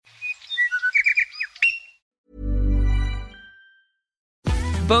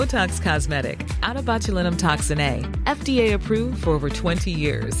Botox Cosmetic, out of botulinum toxin A, FDA approved for over 20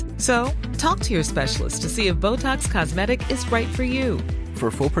 years. So, talk to your specialist to see if Botox Cosmetic is right for you. For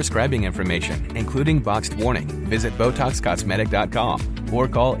full prescribing information, including boxed warning, visit BotoxCosmetic.com or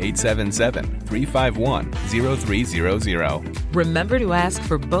call 877-351-0300. Remember to ask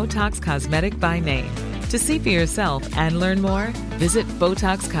for Botox Cosmetic by name. To see for yourself and learn more, visit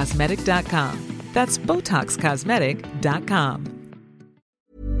BotoxCosmetic.com. That's BotoxCosmetic.com.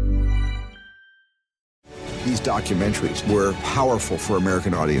 These documentaries were powerful for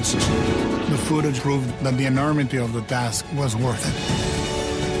American audiences. The footage proved that the enormity of the task was worth it.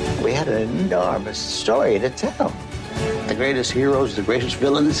 We had an enormous story to tell. The greatest heroes, the greatest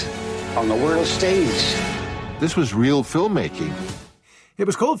villains on the world stage. This was real filmmaking. It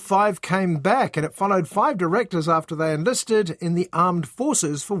was called Five Came Back, and it followed 5 directors after they enlisted in the armed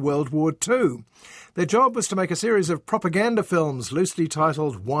forces for World War II. Their job was to make a series of propaganda films loosely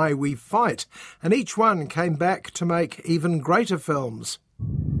titled Why We Fight, and each one came back to make even greater films.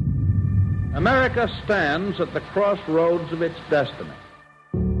 America stands at the crossroads of its destiny.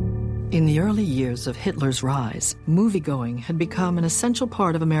 In the early years of Hitler's rise, moviegoing had become an essential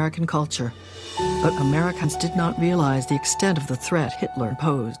part of American culture. But Americans did not realize the extent of the threat Hitler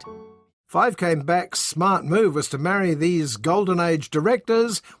posed. Five Came Back's smart move was to marry these Golden Age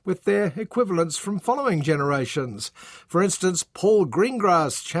directors with their equivalents from following generations. For instance, Paul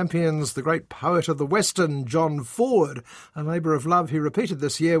Greengrass champions the great poet of the Western, John Ford, a labour of love he repeated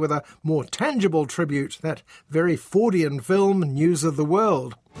this year with a more tangible tribute, that very Fordian film, News of the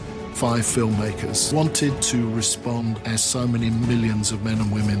World. 5 filmmakers wanted to respond as so many millions of men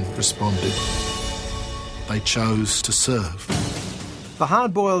and women responded. They chose to serve. The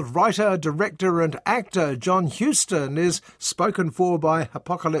hard-boiled writer, director and actor John Huston is spoken for by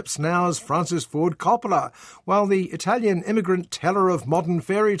Apocalypse Now's Francis Ford Coppola, while the Italian immigrant teller of modern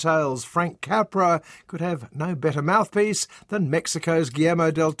fairy tales, Frank Capra, could have no better mouthpiece than Mexico's Guillermo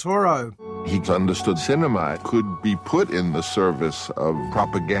del Toro. He understood cinema could be put in the service of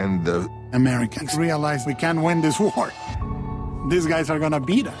propaganda. Americans realized we can't win this war. These guys are going to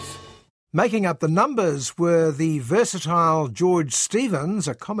beat us. Making up the numbers were the versatile George Stevens,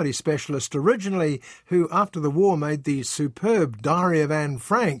 a comedy specialist originally, who after the war made the superb Diary of Anne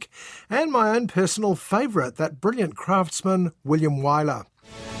Frank, and my own personal favourite, that brilliant craftsman William Wyler.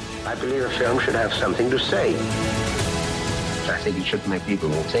 I believe a film should have something to say. I think it should make people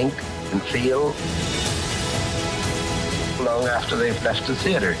think and feel long after they've left the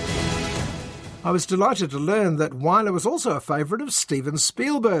theatre. I was delighted to learn that Wyler was also a favourite of Steven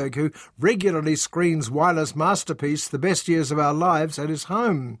Spielberg, who regularly screens Wyler's masterpiece, The Best Years of Our Lives, at his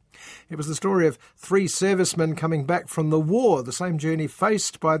home. It was the story of 3 servicemen coming back from the war, the same journey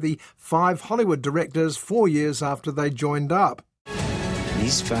faced by the 5 Hollywood directors 4 years after they joined up.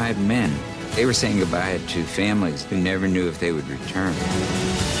 These 5 men, they were saying goodbye to families who never knew if they would return.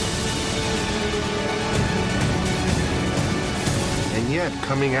 And yet,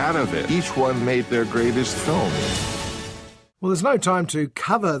 coming out of it, each one made their greatest film. Well, there's no time to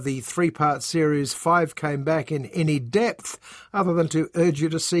cover the 3-part series Five Came Back in any depth, other than to urge you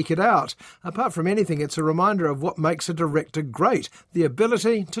to seek it out. Apart from anything, it's a reminder of what makes a director great, the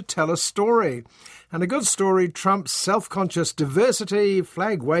ability to tell a story. And a good story trumps self-conscious diversity,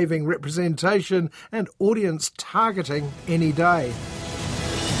 flag-waving representation, and audience targeting any day.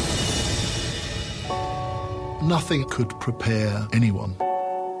 Nothing could prepare anyone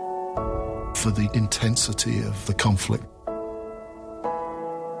for the intensity of the conflict.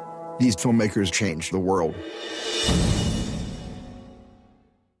 These filmmakers changed the world.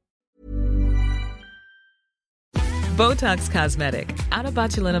 Botox Cosmetic, out of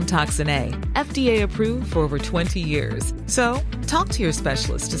botulinum toxin A, FDA approved for over 20 years. So, talk to your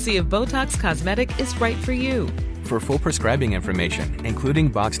specialist to see if Botox Cosmetic is right for you. For full prescribing information, including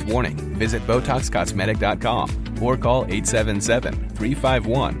boxed warning, visit BotoxCosmetic.com or call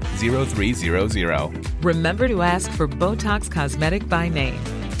 877-351-0300. Remember to ask for Botox Cosmetic by name.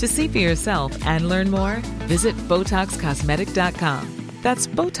 To see for yourself and learn more, visit BotoxCosmetic.com. That's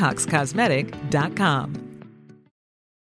BotoxCosmetic.com.